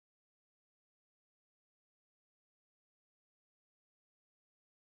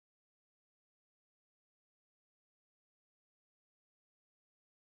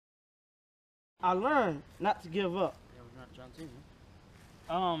I learned not to give up. Yeah, we're not John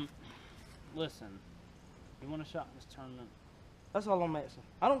Cena. Listen. You want a shot in this tournament? That's all I'm asking.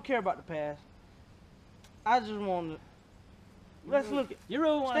 I don't care about the past. I just want to. Let's look at. You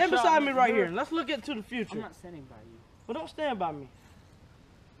really want Stand beside me right here. Let's look into the future. I'm not standing by you. Well, don't stand by me.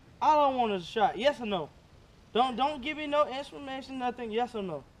 All I want is a shot. Yes or no? Don't give me no explanation, nothing. Yes or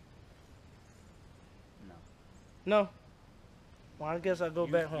no? No. No? Well, I guess I'll go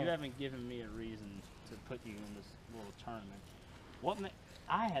back home. You haven't given me a reason to put you in this little tournament.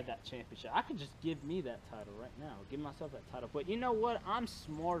 I had that championship. I could just give me that title right now. Give myself that title. But you know what? I'm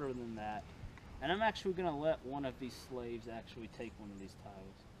smarter than that. And I'm actually going to let one of these slaves actually take one of these titles.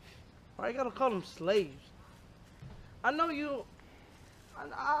 Why you gotta call them slaves? I know you.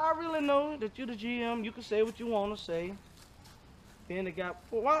 I really know that you the GM. You can say what you want to say. Then the guy.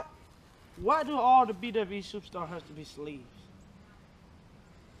 Why do all the BWE superstars have to be slaves?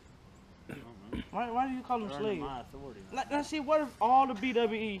 I don't know. Why do you call them They're under slaves? my authority. Now see, what if all the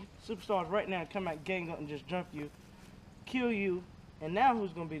BWE superstars right now come out, gang up, and just jump you, kill you, and now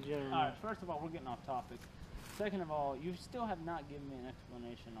who's gonna be the general? Alright, first of all, we're getting off topic. Second of all, you still have not given me an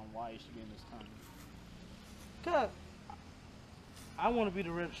explanation on why you should be in this tournament. Cause I want to be the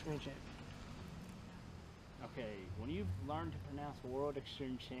Red Extreme Champion. Okay, when you learn to pronounce World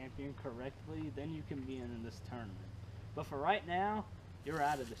Extreme Champion correctly, then you can be in this tournament. But for right now, you're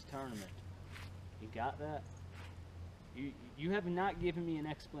out of this tournament. You got that? You have not given me an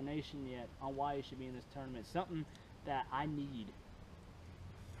explanation yet on why you should be in this tournament. Something that I need.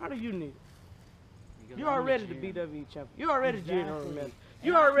 How do you need it? Because You I'm already the GM. BWE champion. You already Exactly. GM man. And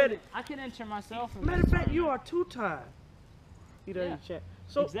You already. I can enter myself in Matter this of fact, you tournament. are two-time BWE Yeah, champion.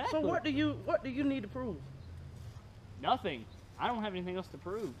 So exactly. what do you need to prove? Nothing. I don't have anything else to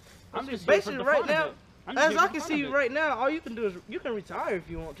prove. I'm just basically here for the right fun now. of it. I'm just As here I for can fun see of it. right now, all you can do is you can retire if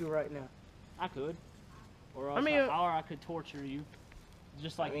you want to right now. I could. Or else mean, or I could torture you.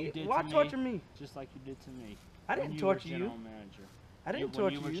 Just like you did why to me. torture me? Just like you did to me. I when didn't you were torture you. general manager. I didn't When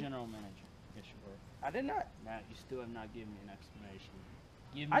torture you were you. general manager. Yes, you were. I did not. Matt, you still have not given me an explanation.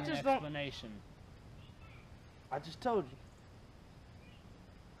 Give me I an just don't- explanation. I just told you.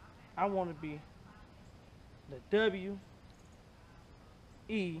 I want to be the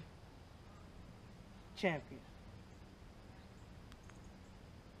WE champion.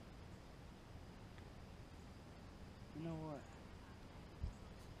 You know what?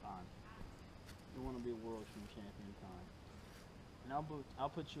 Fine. You want to be a world extreme champion, fine. And I'll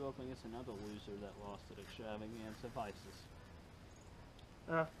put you up against another loser that lost at Extravaganza Vices.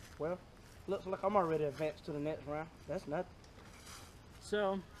 Well, looks like I'm already advanced to the next round. That's nothing.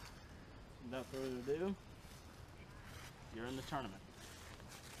 So, without further ado, you're in the tournament.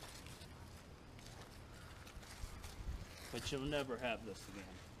 But you'll never have this again.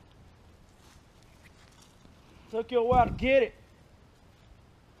 Took you a while to get it.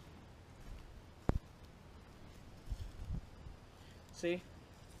 See?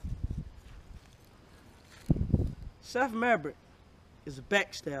 Seth Maverick is a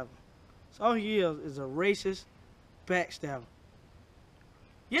backstabber. So all he is a racist backstabber.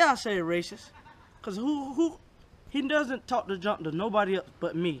 Yeah, I say racist. Cause he doesn't talk to jump to nobody else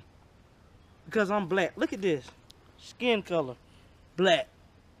but me. Because I'm black. Look at this. Skin color. Black.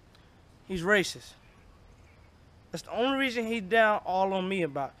 He's racist. That's the only reason he's down all on me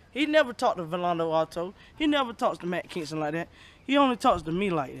about. He never talked to Villando Alto. He never talks to Matt Kingston like that. He only talks to me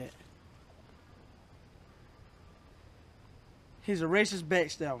like that. He's a racist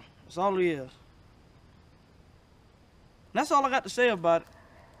backstabber. That's all he is. That's all I got to say about it.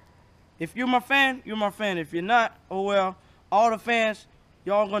 If you're my fan, you're my fan. If you're not, oh well. All the fans,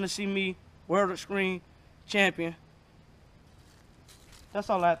 y'all gonna see me World Extreme Champion. That's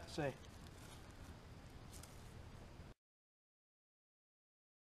all I have to say.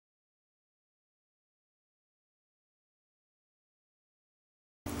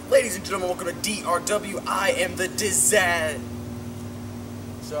 Ladies and gentlemen, welcome to DRW. I am the Dizan.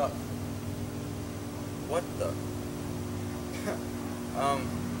 What's up? What the?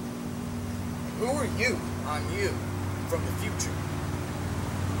 Who are you? I'm you. From the future.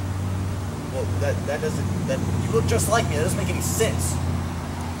 Well, that doesn't, you look just like me. That doesn't make any sense.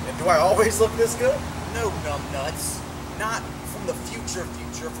 And do I always look this good? No, numbnuts. Not from the future,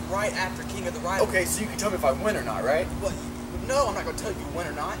 from right after King of the Rival. Okay, so you can tell me if I win or not, right? Well, no, I'm not going to tell you if you win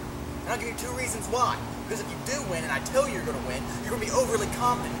or not. And I'll give you two reasons why. Because if you do win, and I tell you you're going to win, you're going to be overly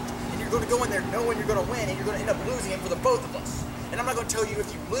confident. And you're going to go in there knowing you're going to win, and you're going to end up losing it for the both of us. And I'm not going to tell you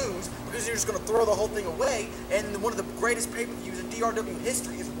if you lose, because you're just going to throw the whole thing away, and one of the greatest pay-per-views in DRW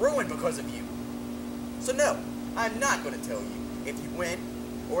history is ruined because of you. So no, I'm not going to tell you if you win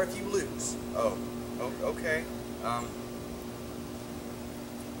or if you lose. Oh, okay.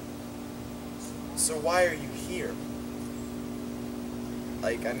 So why are you here?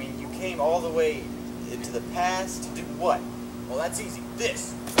 Like, I mean, you came all the way into the past to do what? Well, that's easy.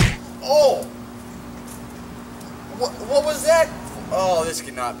 This. Oh! What was that? Oh, this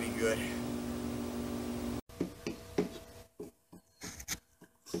cannot be good.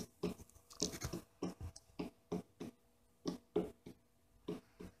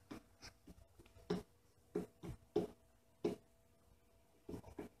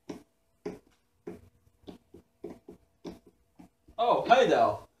 Oh, hey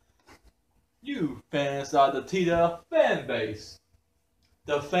there. You fans are the TWF fan base.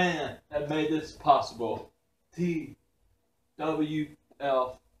 The fan that made this possible. TWF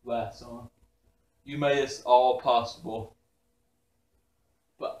Wrestling. You made this all possible.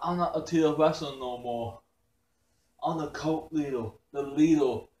 But I'm not a TWF Wrestling no more. I'm the cult leader,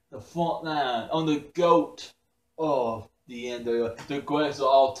 the front line. I'm the GOAT of the NWF. The greatest of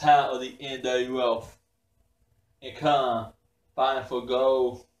all time of the NWF. And come. Fighting for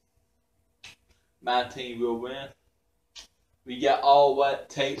gold. My team will win. We got all what it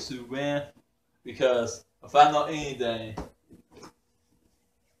takes to win. Because if I know anything,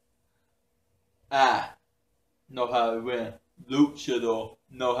 I know how to win. Luchador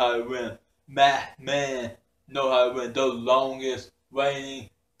know how to win. Man know how to win. The longest reigning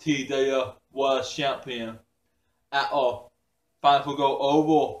TWF World Champion. At all. Fighting for gold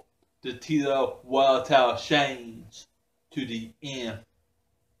over the TWF World Title change to the NWF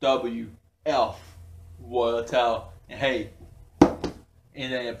World Title. And hey,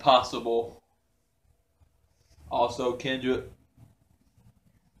 it ain't impossible. Also, Kendrick,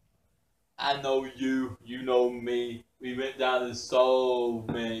 I know you know me. We went down this so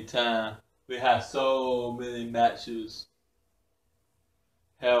many times. We had so many matches.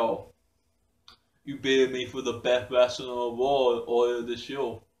 Hell, you beat me for the best wrestling award earlier this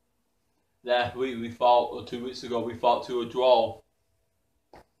year. Last week we fought, or 2 weeks ago, we fought to a draw.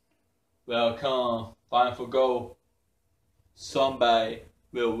 Well, come, fighting for gold. Somebody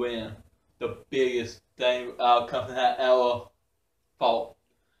will win. The biggest thing our company had ever fought.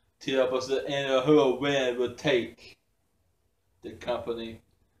 TWF was the end of who will win will take the company.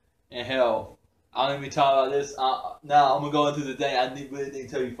 And hell, I don't even talk about this. Now I'm going to go into the thing I really need to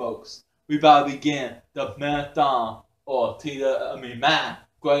tell you folks. We about to begin the marathon, or my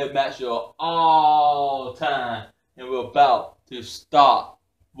greatest match of all time, and we're about to start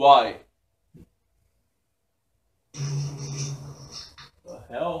right. The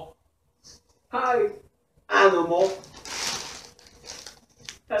hell? Hi, animal.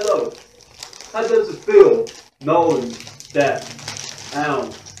 Hello. How does it feel knowing that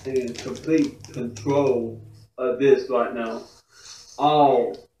I'm in complete control of this right now?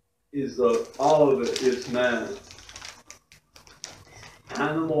 All of it is mine.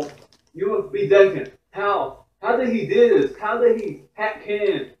 Animal, you must be thinking, how did he do this? How did he hack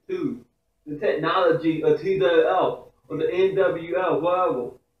into the technology of TWF or the NWF,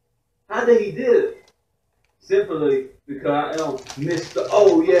 whatever? How did he do it? Simply because I am Mr.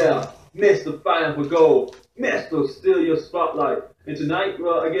 Oh yeah, Mr. Fighting for Gold, Mr. Steal Your Spotlight. And tonight,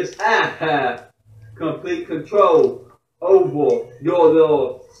 well, I guess I have complete control over your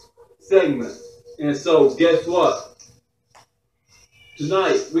little segment. And so, guess what?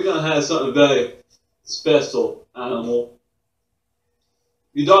 Tonight, we're going to have something very special, animal.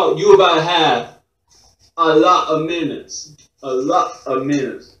 You're about to have a lot of minutes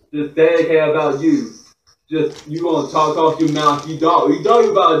just dedicated about you. Just, you want to talk off your mouth, you about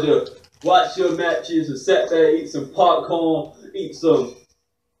to watch your matches and sit there, eat some popcorn, eat some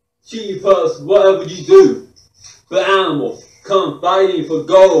cheese puffs, whatever you do. But animal, come fighting for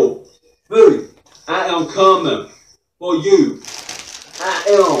gold. Food, I am coming for you. I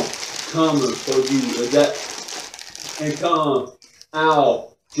am coming for you. And come our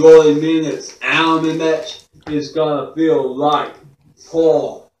joy minutes, Almond match is gonna feel like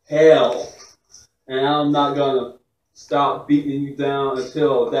poor hell. And I'm not gonna stop beating you down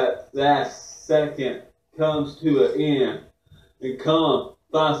until that last second comes to an end. And come,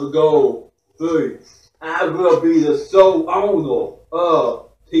 fight for gold. 3. I will be the sole owner of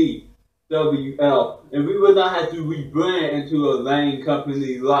TWF. And we will not have to rebrand into a lame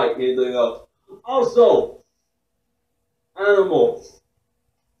company like NWF. Also, animal.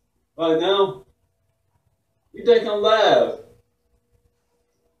 Right now, you think I'm live.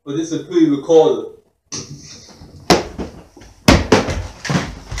 But this is pre-recorded.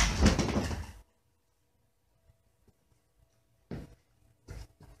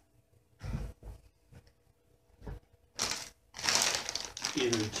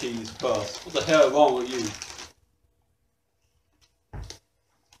 Inner cheese puffs. What the hell is wrong with you?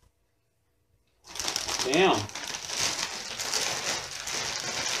 Damn.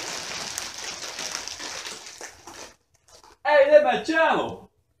 Hey, that's my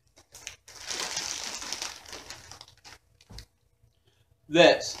channel.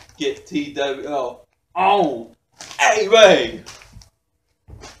 Let's get TWL on. Hey, Ray.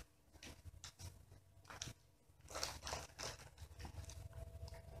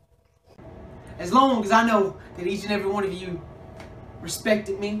 As long as I know that each and every one of you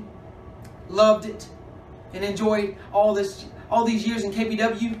respected me, loved it, and enjoyed all these years in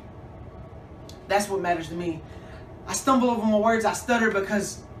KBW, that's what matters to me. I stumble over my words, I stutter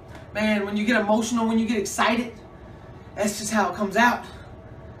because, man, when you get emotional, when you get excited, that's just how it comes out.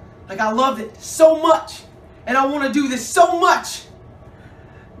 Like, I loved it so much, and I want to do this so much,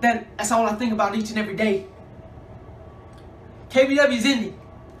 that that's all I think about each and every day. KBW is ending.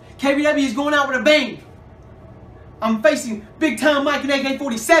 KBW is going out with a bang. I'm facing Big Time Mike and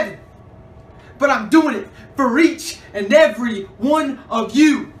AK-47. But I'm doing it for each and every one of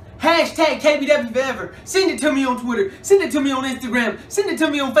you. Hashtag KBW forever. Send it to me on Twitter. Send it to me on Instagram. Send it to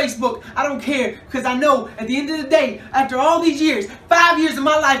me on Facebook. I don't care, because I know at the end of the day, after all these years, 5 years of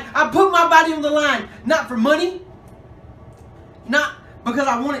my life, I put my body on the line. Not for money. Not because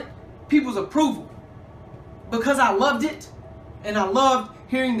I wanted people's approval. Because I loved it. And I loved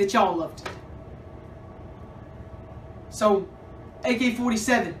hearing that y'all loved it. So,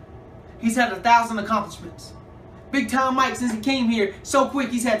 AK-47, he's had 1,000 accomplishments. Big Time Mike, since he came here so quick,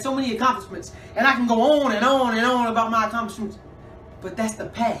 he's had so many accomplishments. And I can go on and on and on about my accomplishments. But that's the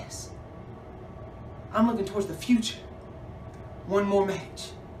past. I'm looking towards the future. One more match.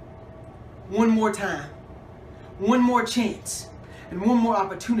 One more time. One more chance. And one more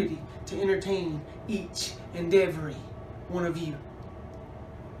opportunity to entertain each and every one of you.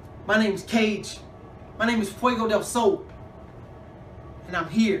 My name is Cage. My name is Fuego del Sol. And I'm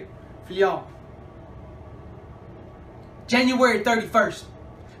here for y'all. January 31st.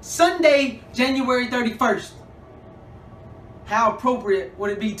 Sunday, January 31st. How appropriate would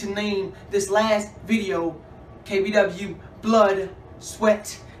it be to name this last video KBW Blood,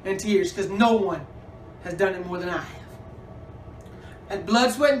 Sweat, and Tears? Because no one has done it more than I have. At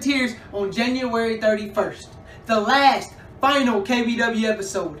Blood, Sweat, and Tears on January 31st. The last final KBW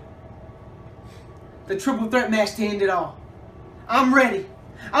episode. The triple threat match to end it all. I'm ready.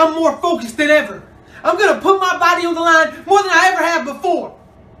 I'm more focused than ever. I'm going to put my body on the line more than I ever have before.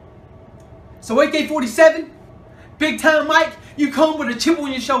 So AK-47, Big Time Mike, you come with a chip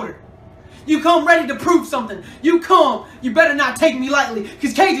on your shoulder. You come ready to prove something. You better not take me lightly,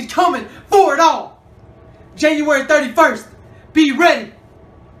 because Cage is coming for it all. January 31st, be ready.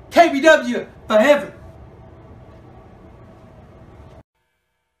 KBW forever.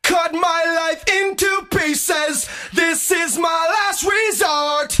 Cut my life into pieces. This is my last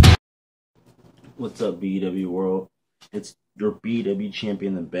resort. What's up, BW World? It's your BW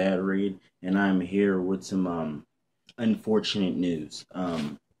champion, the Bad Raid, and I'm here with some unfortunate news.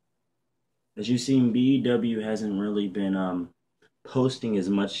 As you've seen, BW hasn't really been posting as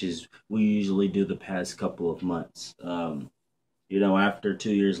much as we usually do the past couple of months. You know, after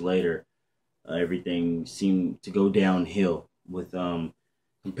 2 years later, everything seemed to go downhill with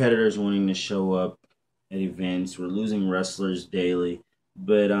competitors wanting to show up at events. We're losing wrestlers daily,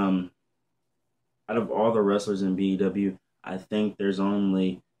 but out of all the wrestlers in BEW, I think there's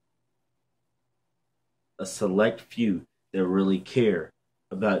only a select few that really care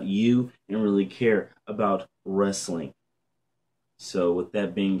about you and really care about wrestling. So with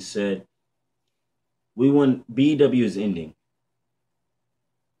that being said, BEW is ending.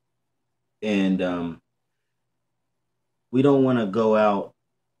 And we don't want to go out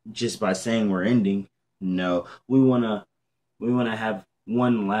just by saying we're ending. No, we want to have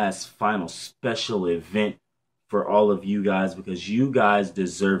one last final special event for all of you guys, because you guys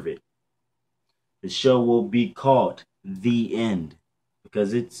deserve it. The show will be called The End,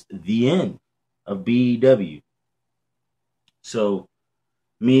 because it's the end of BEW. So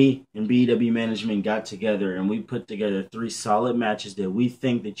me and BEW management got together and we put together 3 solid matches that we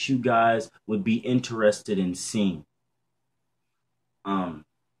think that you guys would be interested in seeing.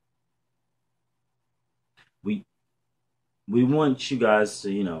 We want you guys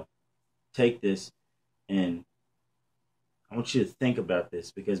to, you know, take this, and I want you to think about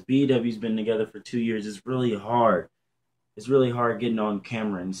this, because BEW's been together for 2 years. It's really hard. It's really hard getting on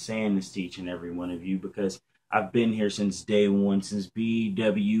camera and saying this to each and every one of you, because I've been here since day one, since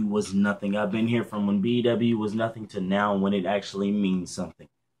BEW was nothing. I've been here from when BEW was nothing to now, when it actually means something.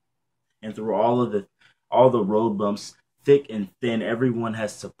 And through all the road bumps, thick and thin, everyone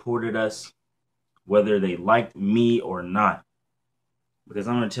has supported us, whether they liked me or not. Because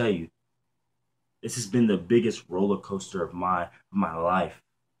I'm going to tell you, this has been the biggest roller coaster of my life.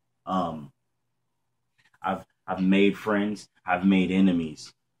 I've made friends, I've made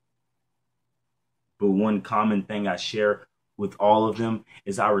enemies. But one common thing I share with all of them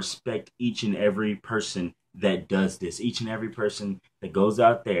is I respect each and every person that does this. Each and every person that goes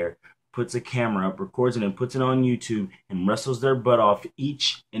out there, puts a camera up, records it, and puts it on YouTube and wrestles their butt off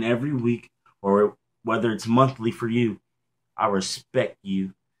each and every week, or whether it's monthly for you. I respect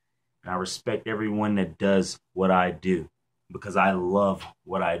you. And I respect everyone that does what I do, because I love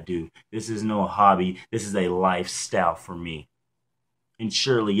what I do. This is no hobby. This is a lifestyle for me. And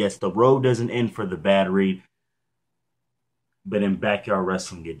surely, yes, the road doesn't end for the Bad Read, but in Backyard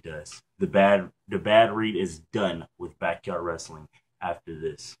Wrestling it does. The Bad Read is done with Backyard Wrestling after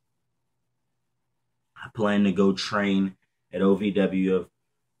this. I plan to go train at OVW. I've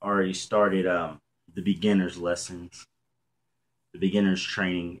already started the beginner's lessons, the beginner's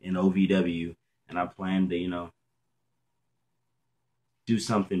training in OVW, and I plan to, do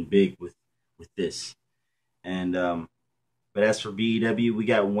something big with this. And but as for BEW, we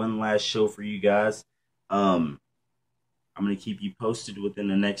got one last show for you guys. I'm gonna keep you posted within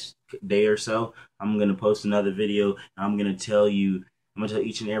the next day or so. I'm gonna post another video, and I'm gonna tell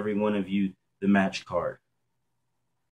each and every one of you the match card.